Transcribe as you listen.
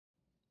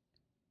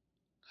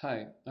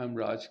Hi, I'm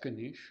Raj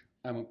Ganesh.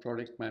 I'm a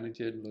product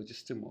manager in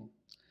Logistimo.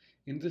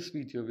 In this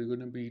video, we're going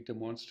to be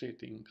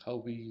demonstrating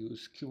how we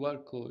use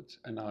QR codes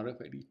and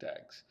RFID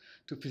tags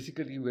to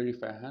physically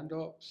verify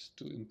handoffs,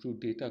 to improve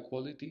data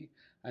quality,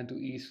 and to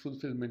ease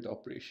fulfillment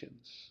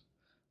operations.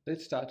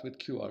 Let's start with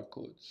QR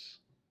codes.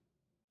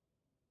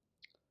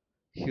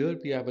 Here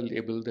we have a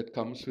label that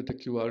comes with a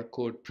QR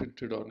code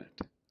printed on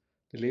it.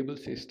 The label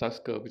says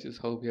Tusker, which is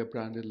how we are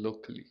branded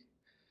locally.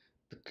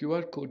 The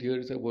QR code here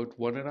is about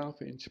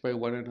 1.5 inch by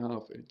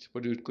 1.5 inch,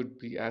 but it could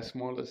be as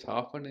small as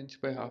half an inch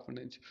by half an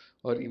inch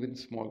or even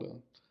smaller.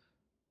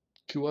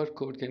 QR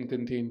code can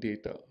contain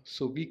data,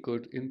 so we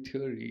could, in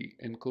theory,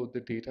 encode the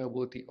data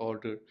about the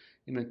order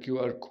in a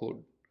QR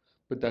code,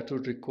 but that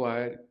would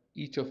require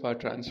each of our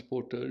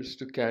transporters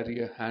to carry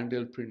a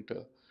handheld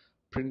printer,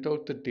 print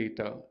out the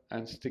data,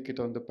 and stick it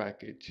on the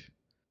package.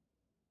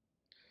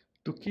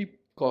 To keep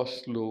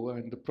costs low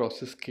and the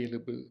process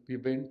scalable, we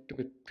went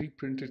with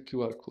pre-printed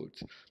QR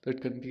codes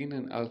that contain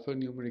an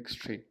alphanumeric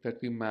string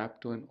that we map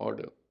to an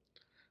order.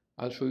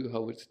 I'll show you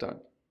how it's done.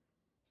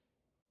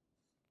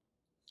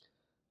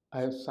 I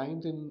have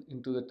signed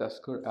into the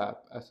Tusker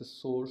app as a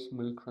source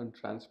milk run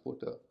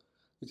transporter,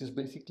 which is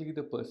basically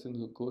the person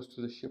who goes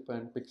to the shipper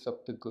and picks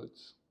up the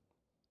goods.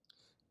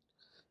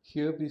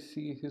 Here we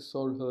see his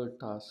or her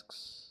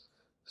tasks.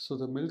 So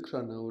the milk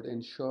runner would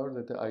ensure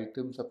that the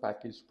items are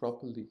packaged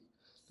properly.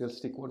 They'll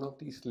stick one of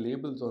these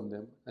labels on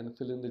them and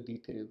fill in the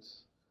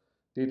details.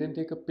 They then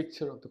take a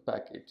picture of the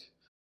package.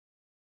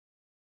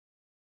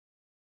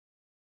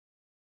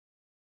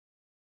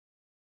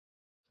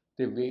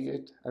 They weigh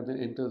it and then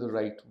enter the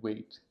right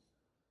weight.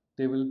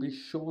 They will be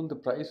shown the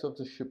price of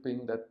the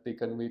shipping that they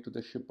convey to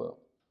the shipper.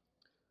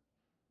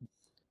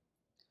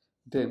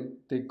 Then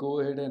they go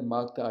ahead and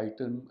mark the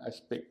item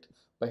as picked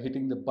by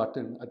hitting the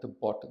button at the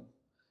bottom.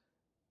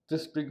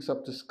 This brings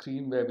up the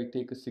screen where we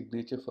take a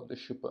signature from the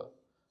shipper.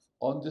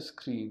 On the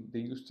screen,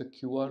 they use the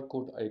QR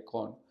code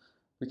icon,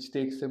 which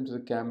takes them to the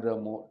camera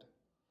mode.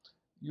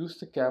 Use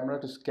the camera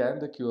to scan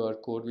the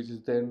QR code, which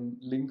is then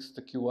links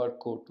the QR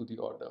code to the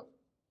order.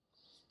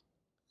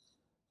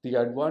 The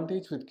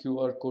advantage with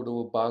QR code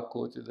over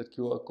barcodes is that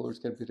QR codes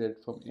can be read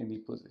from any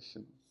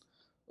position.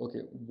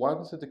 Okay,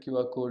 once the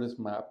QR code is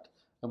mapped,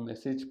 a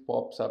message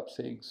pops up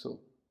saying so.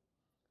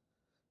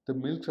 The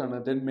milk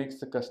runner then makes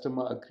the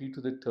customer agree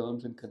to the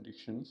terms and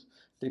conditions,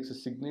 takes a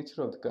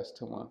signature of the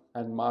customer,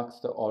 and marks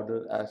the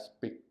order as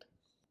picked.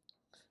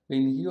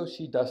 When he or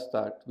she does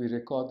that, we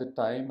record the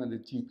time and the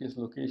GPS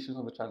location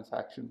of the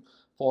transaction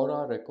for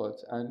our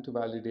records and to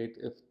validate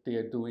if they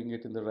are doing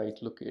it in the right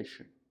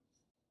location.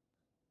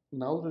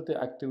 Now that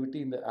the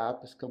activity in the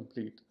app is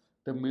complete,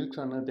 the milk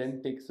runner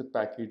then takes the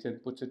package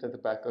and puts it at the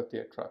back of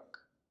their truck.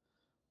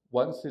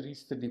 Once they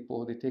reach the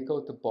depot, they take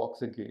out the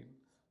box again,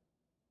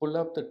 pull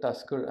up the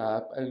Tusker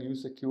app and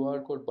use the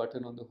QR code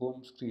button on the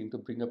home screen to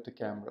bring up the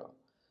camera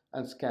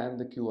and scan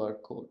the QR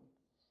code.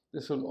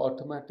 This will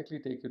automatically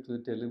take you to the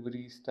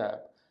Deliveries tab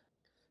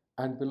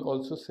and will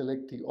also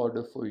select the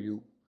order for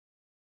you.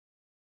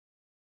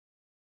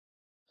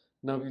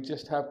 Now you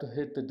just have to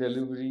hit the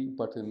Delivery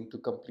button to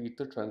complete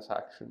the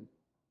transaction.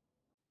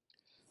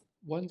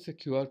 Once the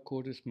QR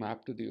code is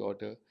mapped to the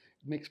order, it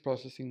makes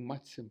processing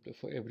much simpler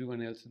for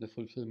everyone else in the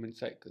fulfillment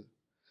cycle.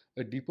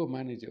 A depot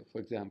manager,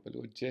 for example,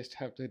 would just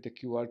have to hit the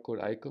QR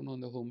code icon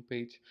on the home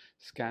page,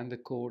 scan the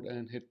code,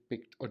 and hit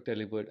picked or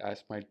delivered,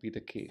 as might be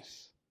the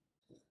case.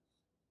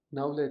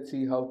 Now let's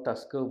see how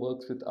Tusker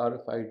works with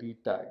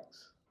RFID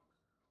tags.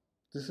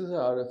 This is a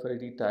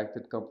RFID tag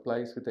that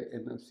complies with the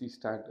NFC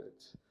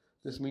standards.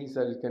 This means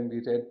that it can be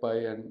read by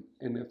an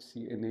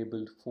NFC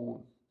enabled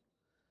phone.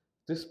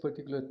 This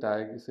particular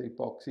tag is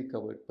epoxy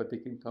covered, but they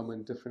can come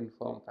in different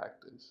form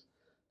factors.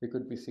 They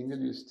could be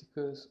single-use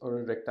stickers or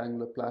a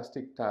rectangular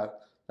plastic tab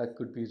that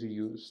could be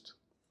reused.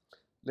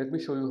 Let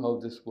me show you how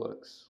this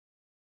works.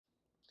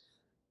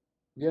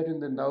 We are in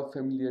the now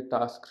familiar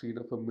task screen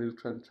of a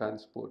milk run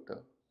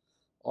transporter.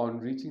 On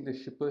reaching the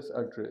shipper's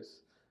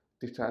address,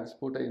 the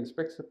transporter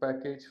inspects the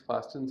package,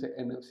 fastens the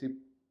NFC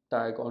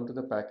tag onto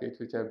the package,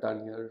 which I've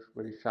done here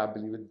very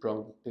shabbily with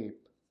brown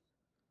tape.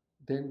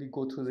 Then we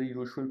go through the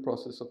usual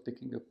process of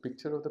taking a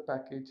picture of the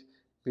package,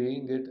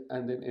 weighing it,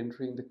 and then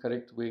entering the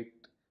correct weight.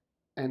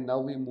 And now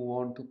we move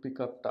on to pick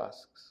up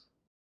tasks.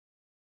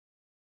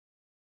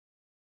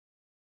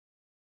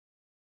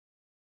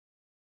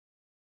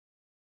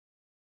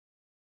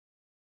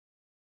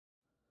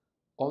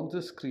 On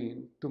the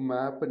screen, to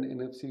map an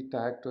NFC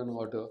tag to an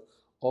order,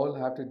 all I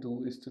have to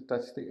do is to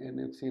touch the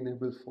NFC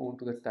enabled phone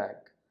to the tag,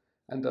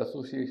 and the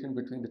association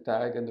between the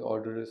tag and the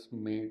order is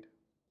made.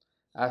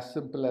 As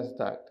simple as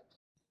that.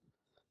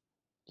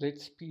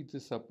 Let's speed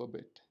this up a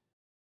bit.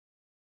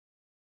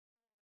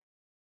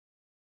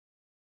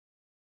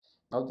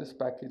 Now this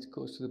package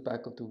goes to the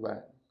back of the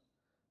van.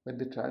 When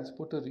the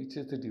transporter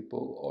reaches the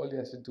depot, all he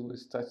has to do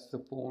is touch the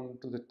phone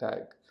to the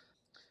tag.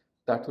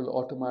 That will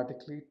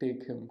automatically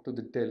take him to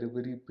the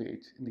delivery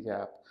page in the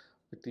app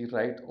with the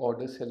right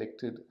order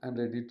selected and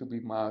ready to be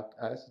marked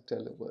as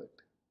delivered.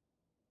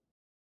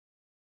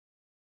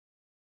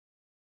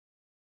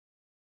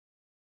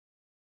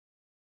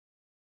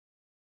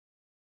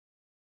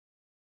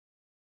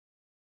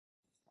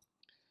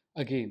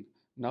 Again,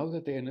 now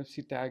that the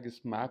NFC tag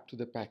is mapped to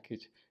the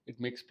package, it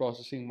makes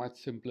processing much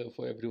simpler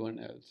for everyone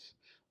else.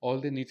 All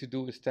they need to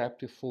do is tap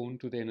their phone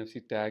to the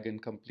NFC tag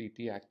and complete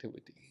the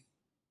activity.